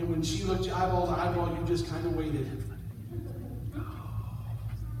eyeball, and when she looked you eyeball to eyeball, you just kind of waited.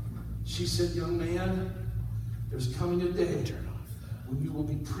 She said, young man, there's coming a day when you will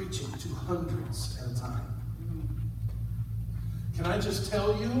be preaching to hundreds at a time. Can I just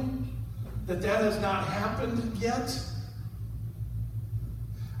tell you that has not happened yet?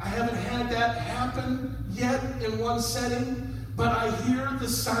 I haven't had that happen yet in one setting, but I hear the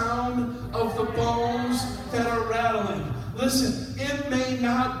sound of the bones that are rattling. Listen, it may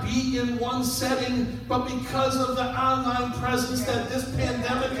not be in one setting, but because of the online presence that this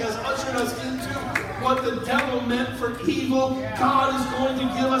pandemic has ushered us into, what the devil meant for evil, God is going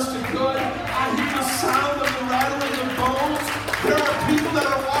to give us to good. I hear the sound of the rattling of bones. There are people that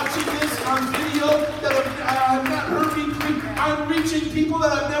are watching this on video that have not heard me preach. I'm reaching people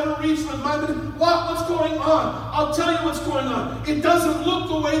that I've never reached with my ministry. What's going on? I'll tell you what's going on. It doesn't look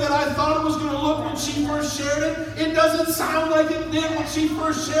the way that I thought it was going to look when she first shared it. It doesn't sound like it did when she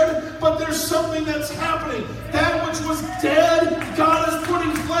first shared it. But there's something that's happening. That which was dead, God is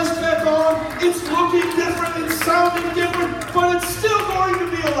putting flesh back on. It's looking different. It's sounding different. But it's still going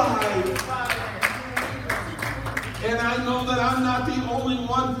to be alive. And I know that I'm not the only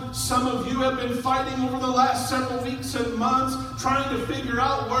one. Some of you have been fighting over the last several weeks and months, trying to figure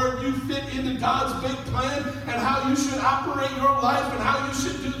out where you fit into God's big plan and how you should operate your life and how you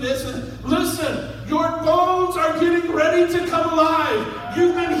should do this. And listen, your bones are getting ready to come alive.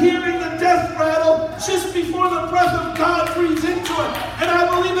 You've been hearing the death rattle just before the breath of God breathes into it. And I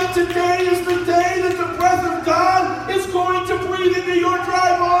believe that today is the day that the breath of God is going to breathe into your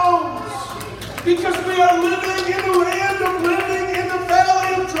dry bones. Because we are living in the land of living in the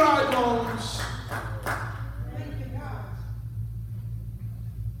valley of dry bones. Thank you, God.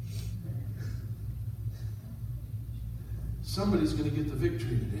 Somebody's going to get the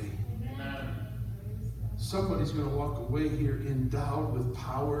victory today. Amen. Somebody's going to walk away here endowed with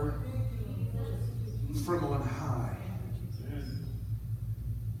power from on high.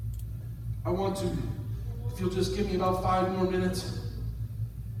 I want to, if you'll just give me about 5 more minutes.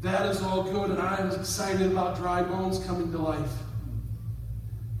 That is all good, and I am excited about dry bones coming to life.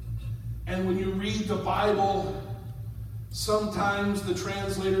 And when you read the Bible, sometimes the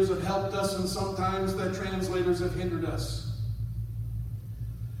translators have helped us, and sometimes the translators have hindered us.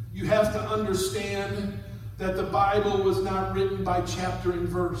 You have to understand that the Bible was not written by chapter and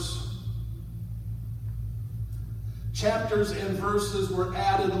verse. Chapters and verses were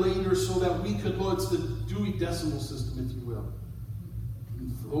added later so that we could, it's the Dewey Decimal System, if you will.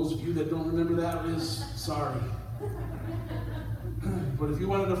 For those of you that don't remember that, sorry. But if you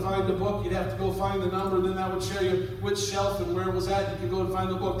wanted to find the book, you'd have to go find the number, then that would show you which shelf and where it was at. You could go and find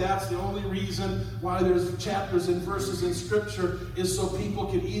the book. That's the only reason why there's chapters and verses in Scripture, is so people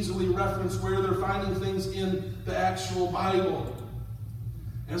can easily reference where they're finding things in the actual Bible.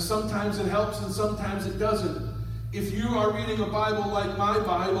 And sometimes it helps and sometimes it doesn't. If you are reading a Bible like my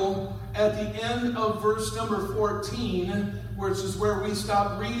Bible, at the end of verse number 14, which is where we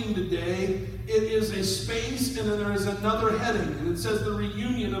stop reading today, it is a space and then there is another heading. And it says the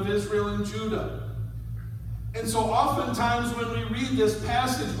reunion of Israel and Judah. And so oftentimes when we read this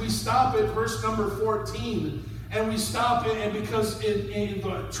passage, we stop at verse number 14. And we stop it, and because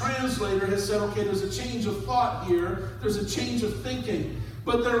the translator has said, okay, there's a change of thought here, there's a change of thinking.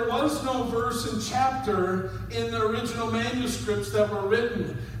 But there was no verse and chapter in the original manuscripts that were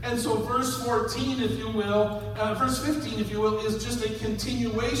written. And so verse 14, if you will, verse 15, if you will, is just a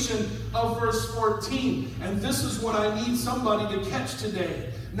continuation of verse 14. And this is what I need somebody to catch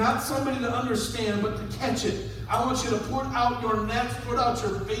today. Not somebody to understand, but to catch it. I want you to put out your nets, put out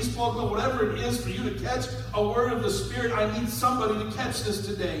your baseball glove, whatever it is for you to catch a word of the Spirit. I need somebody to catch this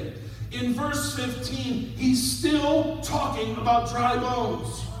today. In verse 15, he's still talking about dry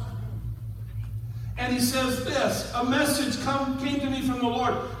bones. And he says this, a message came to me from the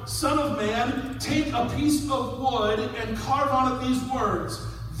Lord. Son of man, take a piece of wood and carve on it these words.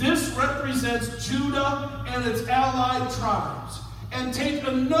 This represents Judah and its allied tribes. And take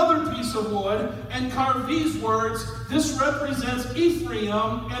another piece of wood and carve these words. This represents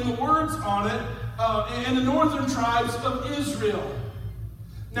Ephraim and the words on it, and the northern tribes of Israel.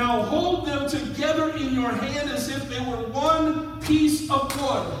 Now hold them together in your hand as if they were one piece of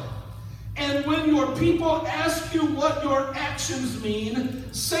wood. And when your people ask you what your actions mean,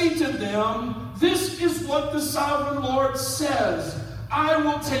 say to them, this is what the sovereign Lord says. I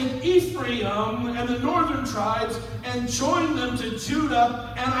will take Ephraim and the northern tribes and join them to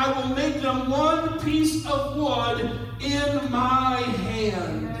Judah, and I will make them one piece of wood in my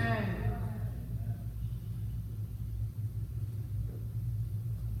hand.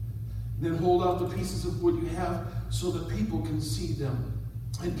 Then hold out the pieces of wood you have so that people can see them,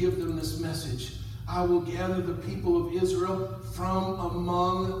 and give them this message. I will gather the people of Israel from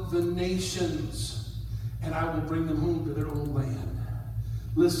among the nations, and I will bring them home to their own land.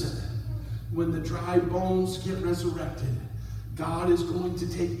 Listen, when the dry bones get resurrected, God is going to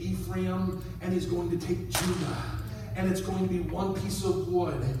take Ephraim and he's going to take Judah. And it's going to be one piece of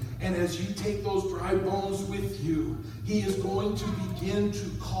wood. And as you take those dry bones with you, he is going to begin to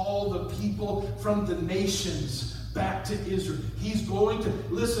call the people from the nations back to Israel. He's going to,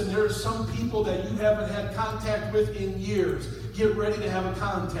 listen, there are some people that you haven't had contact with in years. Get ready to have a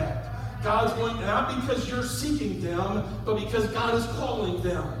contact. God's going, not because you're seeking them, but because God is calling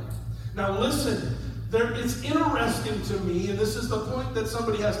them. Now listen, it's interesting to me, and this is the point that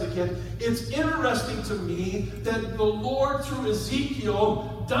somebody has to get. It's interesting to me that the Lord through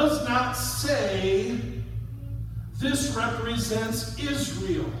Ezekiel does not say, this represents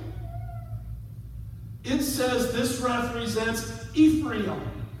Israel. It says this represents Ephraim.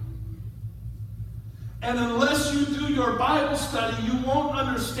 And unless you do your Bible study, you won't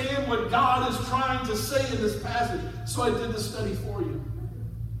understand what God is trying to say in this passage. So I did the study for you.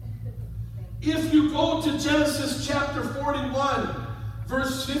 If you go to Genesis chapter 41,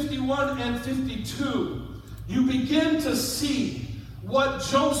 verse 51 and 52, you begin to see what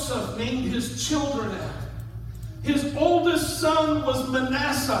Joseph named his children after. His oldest son was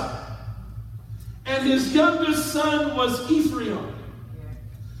Manasseh, and his youngest son was Ephraim.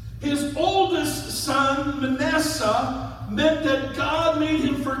 His oldest son, Manasseh, meant that God made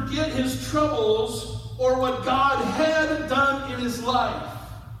him forget his troubles or what God had done in his life.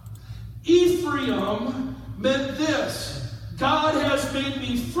 Ephraim meant this: God has made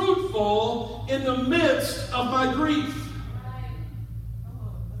me fruitful in the midst of my grief.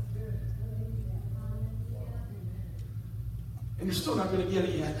 And you're still not going to get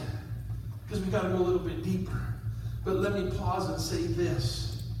it yet, because we've got to go a little bit deeper. But let me pause and say this.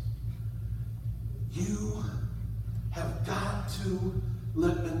 You have got to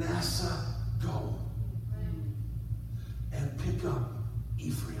let Manasseh go and pick up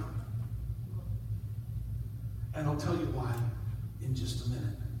Ephraim. And I'll tell you why in just a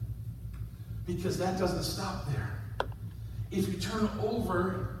minute. Because that doesn't stop there. If you turn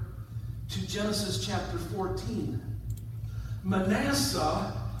over to Genesis chapter 14,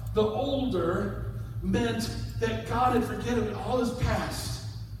 Manasseh, the older, meant that God had forgiven all his past,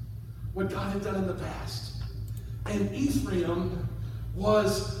 what God had done in the past. And Ephraim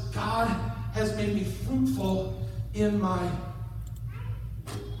was, God has made me fruitful in my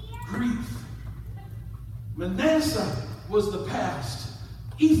grief. Manasseh was the past.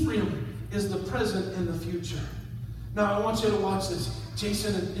 Ephraim is the present and the future. Now I want you to watch this.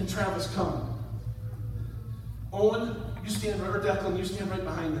 Jason and Travis, come. Owen, you stand, or Declan, you stand right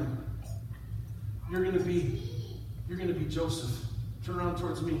behind them. You're going to be Joseph. Turn around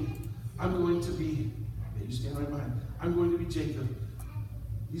towards me. I'm going to be, you stand right behind. I'm going to be Jacob.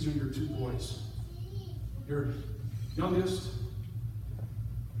 These are your two boys. Your youngest,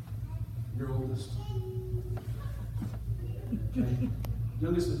 your oldest. Okay?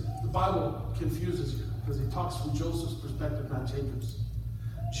 Youngest, the Bible confuses you because it talks from Joseph's perspective, not Jacob's.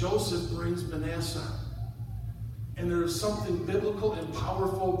 Joseph brings Manasseh And there is something biblical and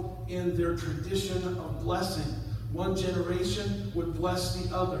powerful in their tradition of blessing. One generation would bless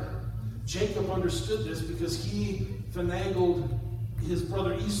the other. Jacob understood this because he finagled his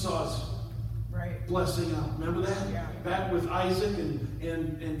brother Esau's blessing out. Remember that? Yeah. Back with Isaac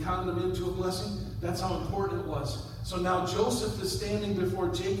and conned him into a blessing. That's how important it was. So now Joseph is standing before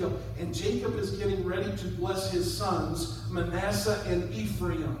Jacob, and Jacob is getting ready to bless his sons, Manasseh and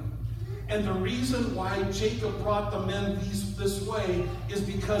Ephraim. And the reason why Jacob brought the men this way is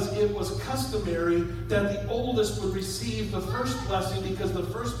because it was customary that the oldest would receive the first blessing, because the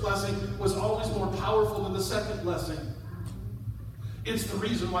first blessing was always more powerful than the second blessing. It's the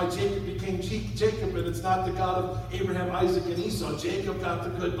reason why Jacob became Jacob, and it's not the God of Abraham, Isaac, and Esau. Jacob got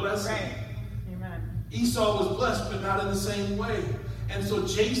the good blessing. Right. Amen. Esau was blessed, but not in the same way. And so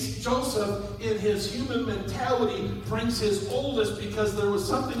Joseph, in his human mentality, brings his oldest, because there was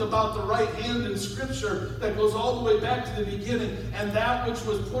something about the right hand in Scripture that goes all the way back to the beginning. And that which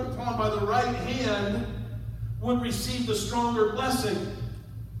was put upon by the right hand would receive the stronger blessing.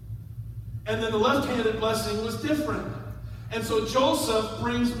 And then the left-handed blessing was different. And so Joseph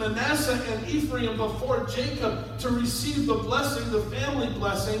brings Manasseh and Ephraim before Jacob to receive the blessing, the family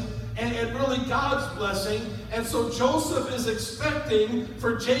blessing, and really God's blessing. And so Joseph is expecting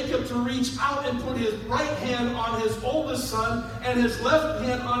for Jacob to reach out and put his right hand on his oldest son and his left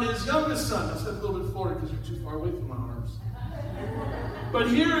hand on his youngest son. I said a little bit forward because you're too far away from my arms. But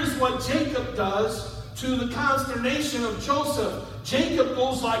here is what Jacob does to the consternation of Joseph. Jacob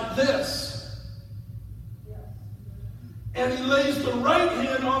goes like this. And he lays the right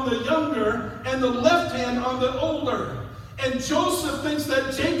hand on the younger and the left hand on the older. And Joseph thinks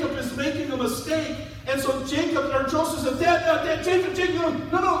that Jacob is making a mistake. And so Joseph says, Dad,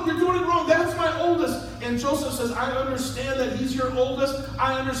 Jacob, no, you're doing it wrong. That's my oldest. And Joseph says, I understand that he's your oldest.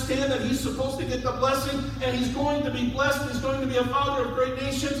 I understand that he's supposed to get the blessing, and he's going to be blessed. He's going to be a father of great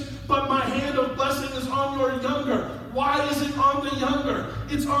nations. But my hand of blessing is on your younger. Why is it on the younger?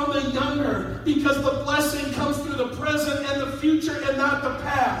 It's on the younger because the blessing comes through the present and the future and not the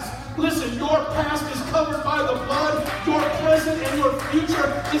past. Listen, your past is covered by the blood. Your present and your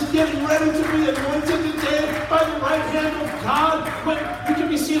future is getting ready to be anointed today by the right hand of God. When you can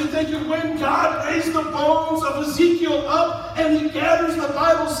be seated, thank you. When God raised the bones of Ezekiel up and he gathers, the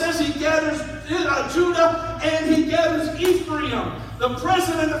Bible says he gathers Judah and he gathers Ephraim. The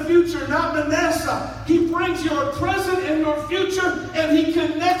present and the future, not Manasseh. He brings your present and your future, and he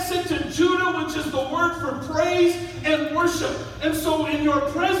connects it to Judah, which is the word for praise and worship. And so in your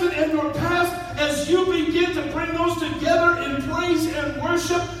present and your past, as you begin to bring those together in praise and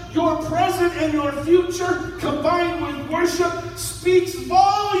worship, your present and your future combined with worship speaks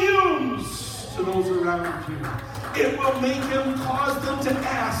volumes to those around you. It will make them, cause them to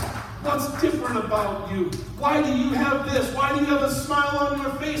ask, what's different about you? Why do you have this? Why do you have a smile on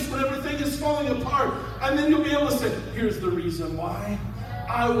your face when everything is falling apart? And then you'll be able to say, here's the reason why.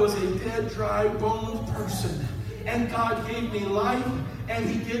 I was a dead, dry, boned person. And God gave me life. And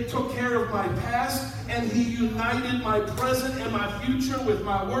he took care of my past. And he united my present and my future with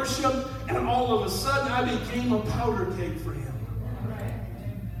my worship. And all of a sudden, I became a powder keg for him.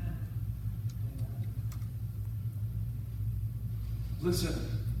 Listen.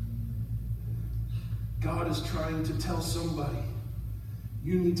 God is trying to tell somebody,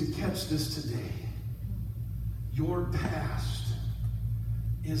 you need to catch this today. Your past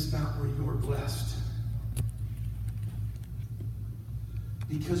is not where you're blessed.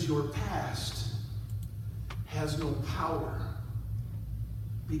 Because your past has no power.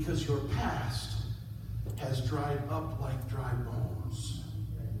 Because your past has dried up like dry bones.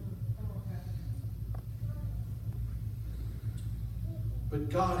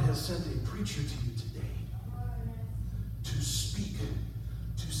 But God has sent a preacher to you today to speak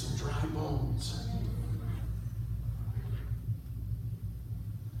to some dry bones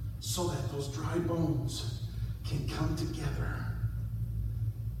so that those dry bones can come together.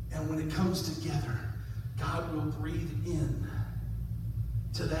 And when it comes together, God will breathe in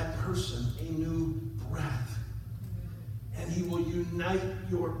to that person a new breath. And he will unite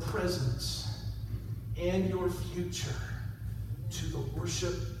your presence and your future to the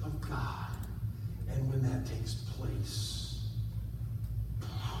worship of God. And when that takes place,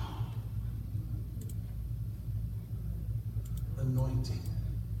 anointing,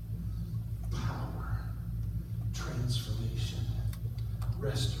 power, transformation,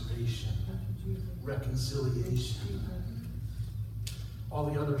 restoration, reconciliation, all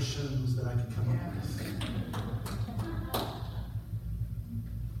the other shows that I could come up with.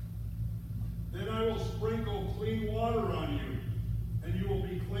 Then I will sprinkle clean water on you, and you will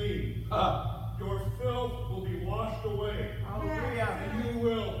be clean. Your filth will be washed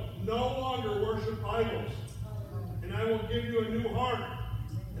idols. And I will give you a new heart.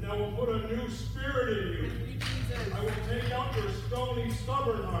 And I will put a new spirit in you. I will take out your stony,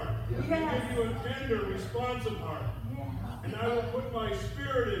 stubborn heart. And give you a tender, responsive heart. And I will put my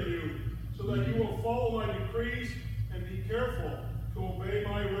spirit in you so that you will follow my decrees and be careful to obey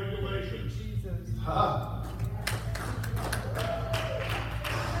my regulations. Ha!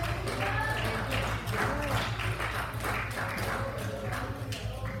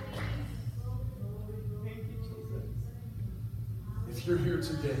 If you're here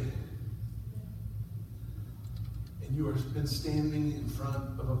today and you have been standing in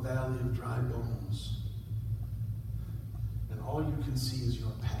front of a valley of dry bones, and all you can see is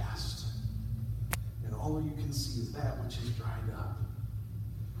your past, and all you can see is that which is dried up,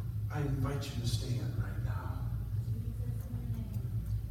 I invite you to stand right